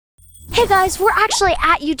Hey guys, we're actually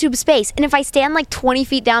at YouTube Space, and if I stand like 20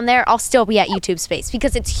 feet down there, I'll still be at YouTube Space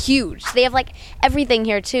because it's huge. They have like everything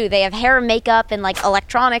here too. They have hair and makeup and like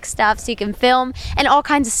electronic stuff so you can film and all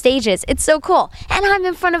kinds of stages. It's so cool. And I'm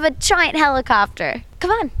in front of a giant helicopter.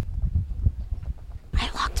 Come on. I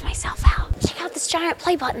locked myself out. Check out this giant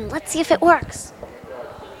play button. Let's see if it works.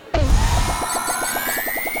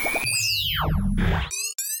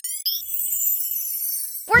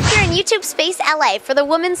 We're here in YouTube Space LA for the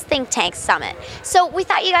Women's Think Tank Summit. So we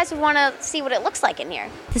thought you guys would want to see what it looks like in here.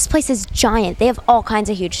 This place is giant. They have all kinds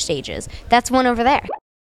of huge stages. That's one over there.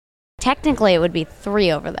 Technically, it would be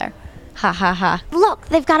 3 over there. Ha ha ha. Look,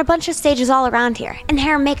 they've got a bunch of stages all around here. And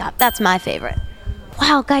hair and makeup, that's my favorite.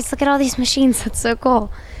 Wow, guys, look at all these machines. That's so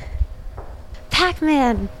cool.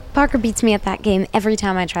 Pac-Man. Parker beats me at that game every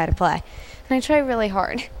time I try to play. And I try really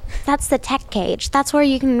hard. That's the tech cage. That's where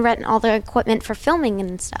you can rent all the equipment for filming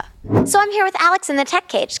and stuff. So I'm here with Alex in the tech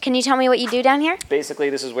cage. Can you tell me what you do down here? Basically,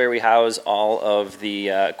 this is where we house all of the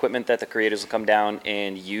equipment that the creators will come down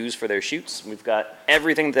and use for their shoots. We've got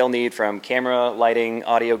everything they'll need from camera, lighting,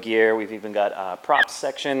 audio gear. We've even got a props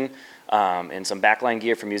section and some backline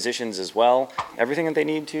gear for musicians as well. Everything that they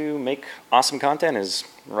need to make awesome content is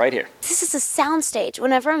right here. This is a sound stage.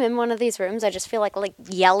 Whenever I'm in one of these rooms, I just feel like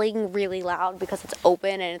yelling really loud because it's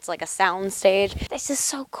open and it's like a sound stage. This is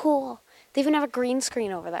so cool. They even have a green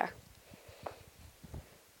screen over there.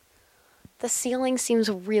 The ceiling seems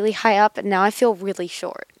really high up and now I feel really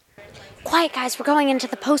short. Quiet guys, we're going into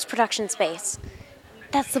the post-production space.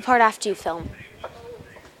 That's the part after you film.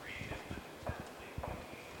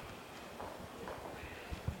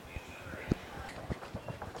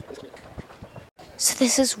 So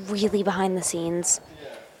this is really behind the scenes.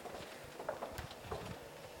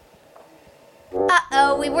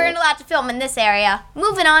 Uh-oh, we weren't allowed to film in this area.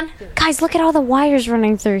 Moving on. Guys, look at all the wires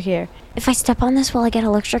running through here. If I step on this, will I get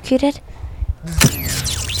electrocuted?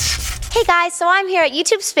 Hey guys, so I'm here at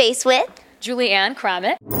YouTube Space with Julianne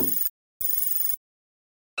Kramit.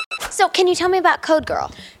 So can you tell me about Code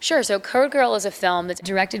Girl? Sure. So Code Girl is a film that's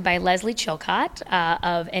directed by Leslie Chilcott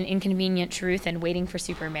of An Inconvenient Truth and Waiting for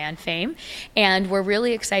Superman fame. And we're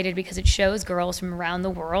really excited because it shows girls from around the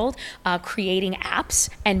world creating apps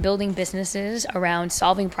and building businesses around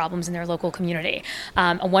solving problems in their local community.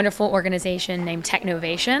 A wonderful organization named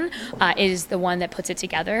Technovation is the one that puts it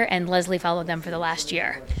together, and Leslie followed them for the last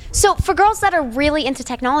year. So for girls that are really into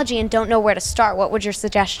technology and don't know where to start, what would your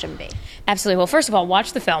suggestion be? Absolutely. Well, first of all,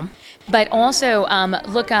 watch the film, but also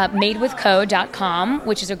look up madewithcode.com,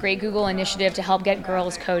 which is a great Google initiative to help get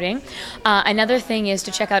girls coding. Another thing is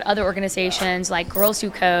to check out other organizations like Girls Who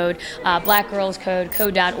Code, Black Girls Code,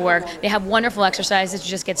 Code.org. They have wonderful exercises to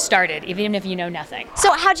just get started, even if you know nothing.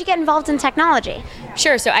 So how'd you get involved in technology?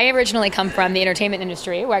 Sure. So I originally come from the entertainment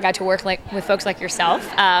industry, where I got to work with folks like yourself,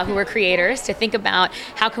 who are creators, to think about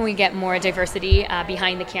how can we get more diversity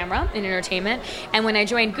behind the camera in entertainment. And when I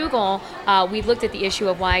joined Google, we looked at the issue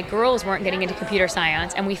of why girls weren't getting into computer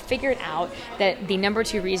science, and we figured out that the number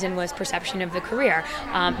 2 reason was perception of the career.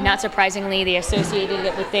 Not surprisingly, they associated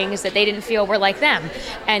it with things that they didn't feel were like them.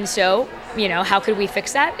 And so, how could we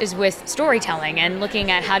fix that is with storytelling and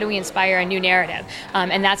looking at how do we inspire a new narrative.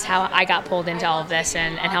 And that's how I got pulled into all of this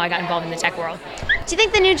and how I got involved in the tech world. Do you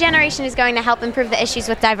think the new generation is going to help improve the issues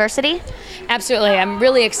with diversity? Absolutely. I'm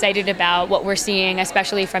really excited about what we're seeing,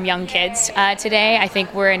 especially from young kids today. I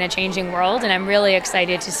think we're in a changing world, and I'm really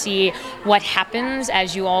excited to see what happens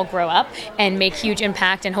as you all grow up and make huge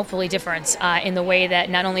impact and hopefully difference in the way that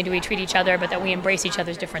not only do we treat each other, but that we embrace each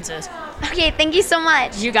other's differences. Okay, thank you so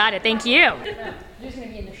much. You got it. Thank you. You're just going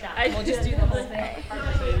to be in the shot. We'll just do the whole thing.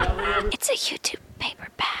 It's a YouTube paper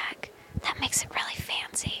bag. That makes it really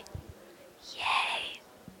fancy. Yay.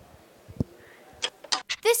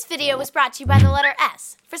 This video was brought to you by the letter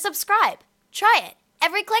S for subscribe. Try it.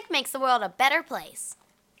 Every click makes the world a better place.